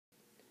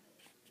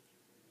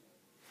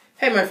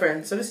Hey my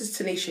friends, so this is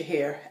Tanisha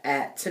here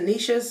at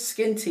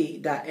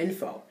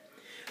tanishaskintea.info.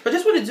 I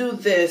just want to do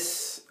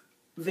this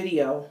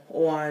video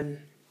on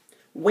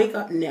Wake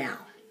Up Now,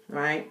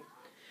 right?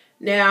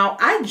 Now,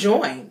 I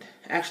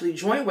actually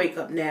joined Wake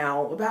Up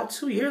Now about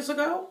 2 years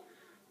ago,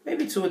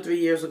 maybe 2 or 3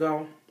 years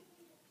ago.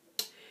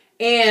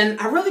 And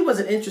I really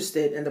wasn't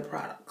interested in the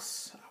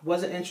products. I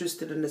wasn't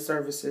interested in the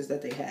services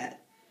that they had.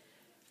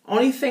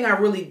 Only thing I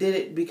really did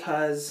it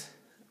because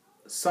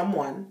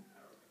someone,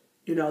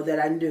 that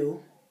I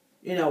knew,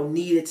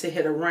 needed to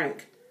hit a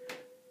rank.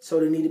 So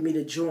they needed me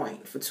to join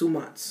for 2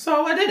 months.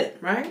 So I did it,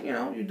 right?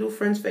 You do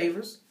friends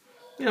favors.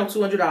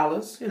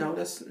 $200,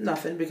 that's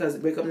nothing because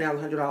Wake Up Now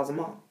is $100 a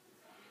month.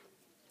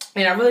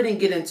 And I really didn't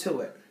get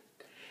into it.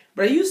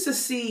 But I used to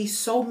see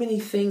so many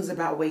things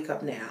about Wake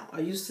Up Now.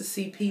 I used to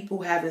see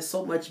people having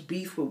so much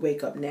beef with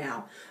Wake Up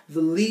Now. The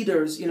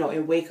leaders,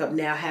 in Wake Up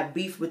Now have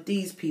beef with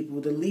these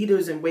people. The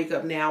leaders in Wake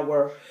Up Now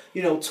were,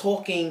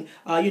 talking,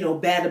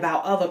 bad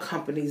about other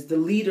companies. The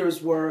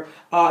leaders were,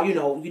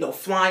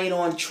 flying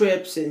on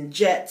trips and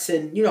jets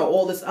and,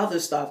 all this other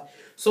stuff.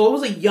 So it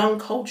was a young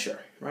culture,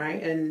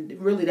 right? And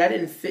really that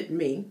didn't fit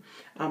me.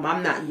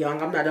 I'm not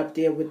young. I'm not up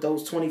there with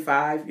those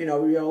 25,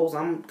 year olds.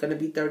 I'm going to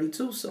be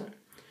 32 soon.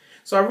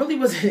 So I really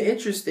wasn't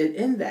interested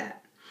in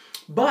that.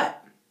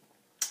 But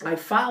I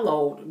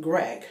followed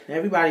Greg.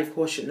 Everybody, of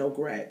course, should know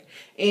Greg.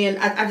 And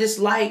I just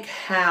like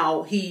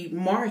how he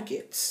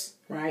markets,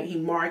 right? He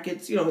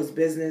markets, his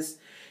business.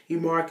 He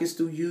markets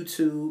through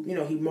YouTube.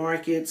 He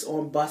markets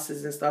on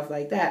buses and stuff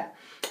like that.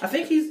 I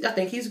think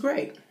he's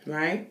great,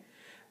 right?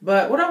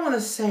 But what I want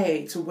to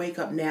say to Wake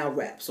Up Now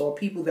reps or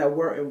people that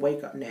were in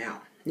Wake Up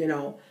Now,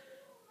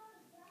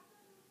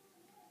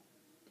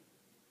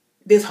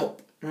 there's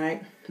hope,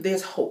 right?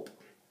 There's hope.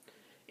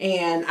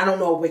 And I don't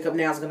know if Wake Up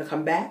Now is going to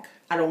come back.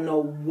 I don't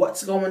know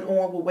what's going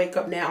on with Wake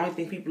Up Now. I don't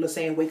think people are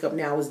saying Wake Up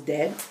Now is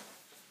dead.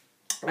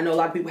 I know a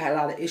lot of people had a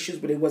lot of issues,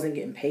 but they wasn't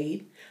getting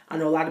paid. I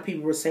know a lot of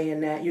people were saying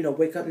that,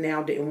 Wake Up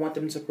Now didn't want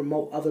them to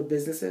promote other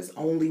businesses,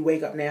 only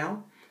Wake Up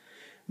Now.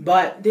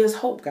 But there's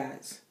hope,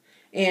 guys.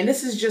 And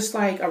this is just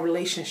like a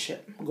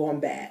relationship going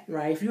bad,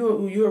 right? If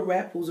you're a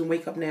rep who's in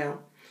Wake Up Now,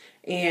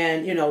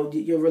 and,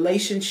 your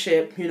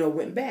relationship,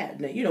 went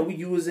bad. Now,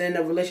 you was in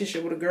a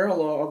relationship with a girl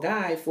or a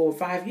guy for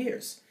 5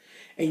 years.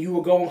 And you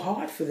were going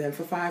hard for them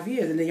for 5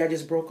 years. And then y'all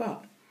just broke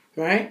up,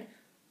 right?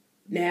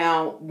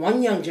 Now,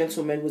 one young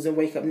gentleman was in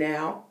Wake Up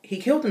Now. He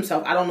killed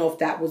himself. I don't know if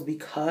that was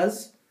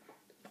because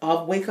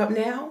of Wake Up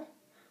Now.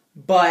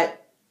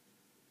 But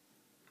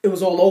it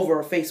was all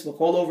over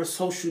Facebook, all over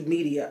social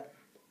media.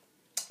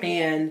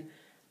 And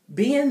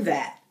being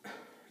that,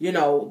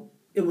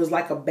 it was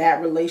like a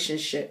bad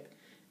relationship.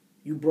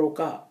 You broke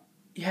up.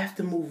 You have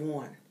to move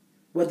on.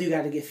 Whether you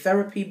got to get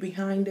therapy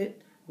behind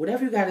it,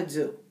 whatever you got to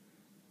do,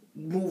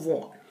 move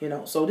on,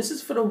 So this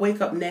is for the Wake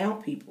Up Now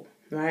people,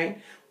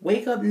 right?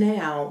 Wake Up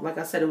Now, like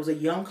I said, it was a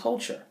young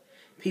culture.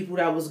 People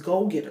that was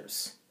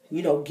go-getters,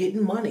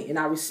 getting money. And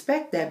I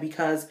respect that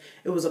because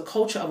it was a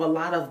culture of a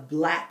lot of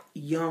black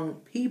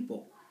young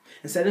people.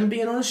 Instead of them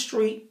being on the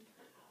street,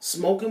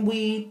 smoking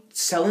weed,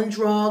 selling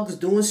drugs,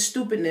 doing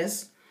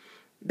stupidness,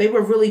 they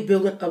were really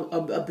building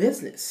a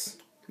business.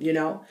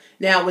 Now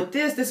with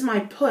this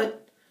might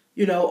put,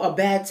 a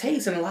bad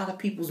taste in a lot of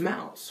people's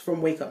mouths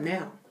from Wake Up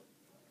Now.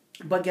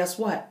 But guess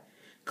what?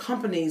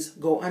 Companies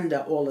go under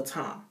all the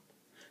time.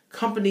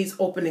 Companies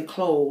open and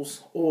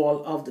close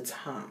all of the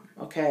time,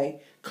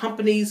 okay?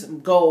 Companies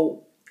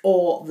go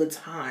all the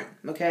time,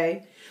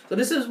 okay? So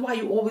this is why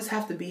you always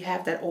have to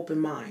have that open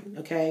mind,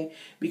 okay?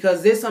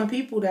 Because there's some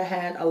people that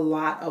had a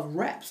lot of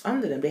reps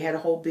under them. They had a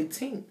whole big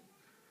team.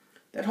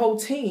 That whole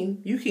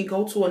team, you can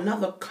go to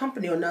another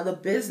company or another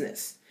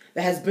business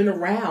that has been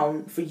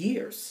around for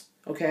years,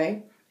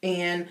 okay?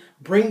 And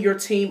bring your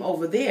team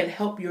over there and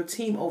help your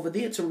team over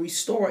there to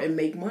restore and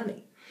make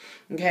money,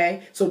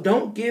 okay? So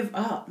don't give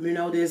up.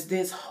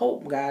 There's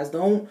hope, guys.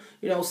 Don't,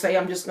 say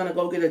I'm just going to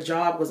go get a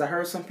job because I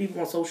heard some people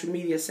on social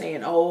media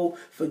saying, oh,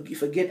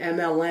 forget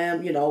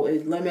MLM,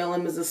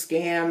 MLM is a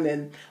scam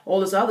and all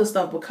this other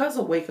stuff because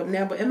of Wake Up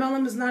Now. But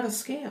MLM is not a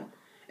scam.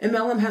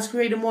 MLM has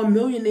created more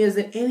millionaires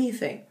than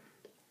anything.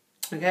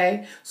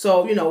 Okay,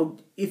 so,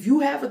 if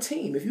you have a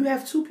team, if you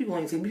have 2 people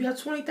on your team, if you have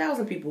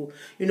 20,000 people,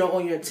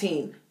 on your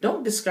team,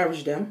 don't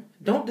discourage them.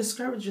 Don't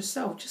discourage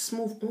yourself. Just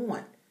move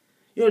on.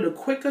 The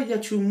quicker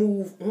that you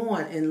move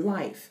on in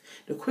life,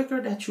 the quicker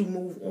that you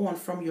move on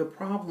from your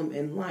problem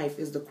in life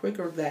is the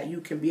quicker that you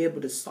can be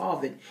able to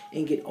solve it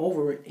and get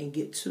over it and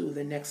get to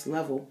the next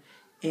level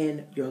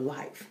in your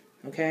life.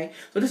 Okay,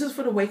 so this is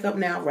for the Wake Up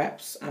Now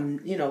reps. I'm,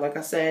 like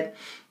I said,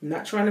 I'm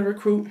not trying to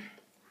recruit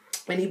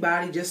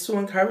anybody, just to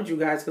encourage you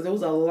guys, because there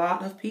was a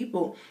lot of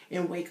people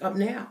in Wake Up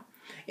Now.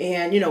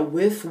 And,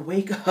 with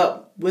Wake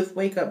Up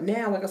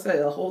Now, like I said,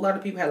 a whole lot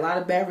of people had a lot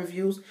of bad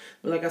reviews.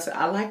 But like I said,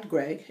 I liked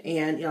Greg,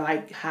 and I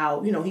like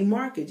how, he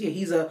markets. Yeah,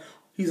 he's a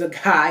He's a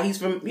guy. He's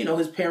from,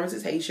 his parents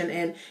is Haitian,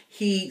 and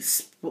he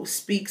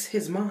speaks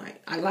his mind.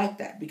 I like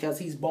that because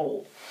he's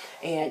bold.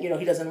 And,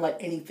 he doesn't let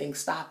anything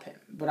stop him.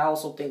 But I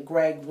also think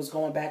Greg was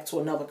going back to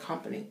another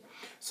company.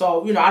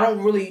 So, I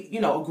don't really,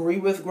 agree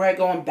with Greg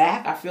going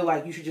back. I feel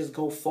like you should just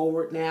go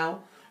forward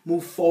now.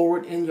 Move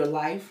forward in your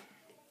life.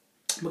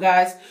 But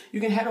guys, you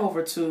can head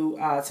over to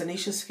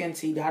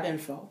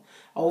tanishaskintea.info.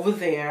 Over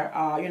there,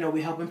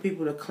 we're helping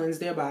people to cleanse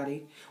their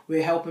body.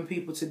 We're helping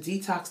people to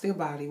detox their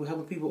body. We're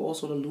helping people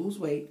also to lose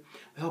weight.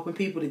 We're helping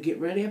people to get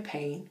rid of their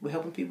pain. We're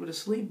helping people to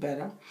sleep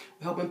better.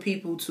 We're helping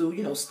people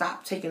to,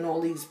 stop taking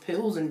all these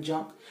pills and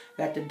junk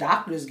that the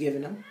doctor is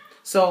giving them.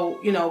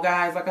 So,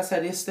 guys, like I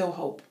said, there's still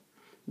hope.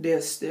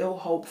 There's still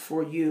hope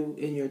for you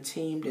and your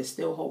team. There's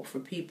still hope for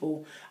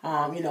people,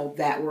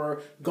 that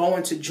were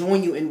going to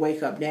join you in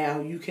Wake Up Now.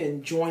 You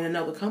can join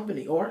another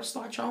company or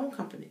start your own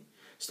company.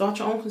 Start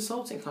your own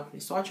consulting company.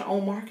 Start your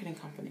own marketing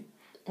company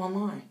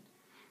online,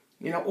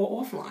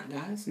 or offline,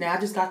 guys. Now, I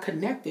just got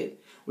connected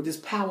with this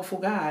powerful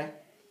guy.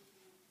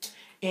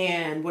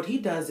 And what he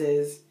does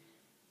is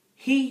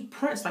he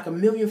prints like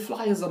 1 million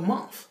flyers a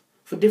month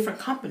for different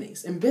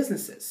companies and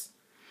businesses.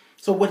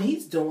 So what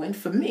he's doing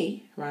for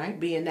me, right,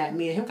 being that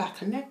me and him got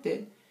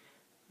connected,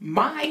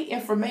 my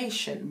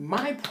information,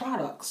 my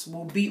products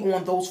will be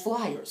on those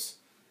flyers,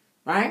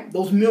 right?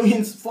 Those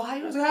millions of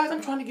flyers, guys.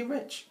 I'm trying to get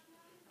rich.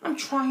 I'm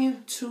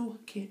trying to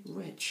get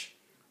rich,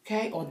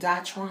 okay? Or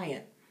die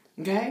trying,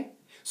 okay?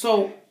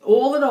 So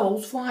all of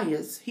those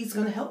flyers, he's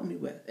going to help me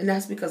with. And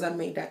that's because I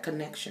made that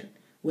connection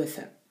with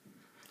him.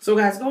 So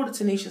guys, go to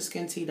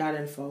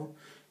tanishaskintea.info.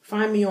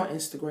 Find me on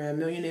Instagram,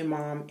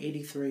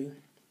 MillionaireMom83.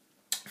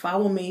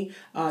 Follow me,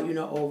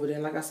 over there.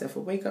 And like I said, for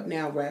Wake Up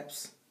Now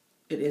reps,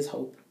 it is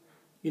hope.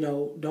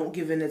 Don't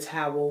give in the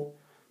towel.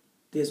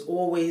 There's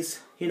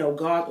always,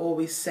 God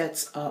always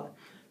sets up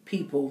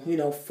people,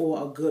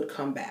 for a good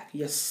comeback.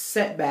 Your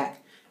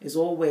setback is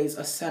always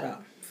a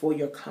setup for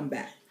your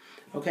comeback.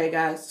 Okay,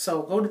 guys?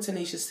 So go to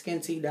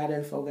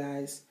tanishaskintea.info,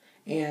 guys.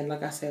 And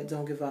like I said,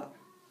 don't give up.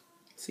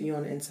 See you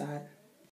on the inside.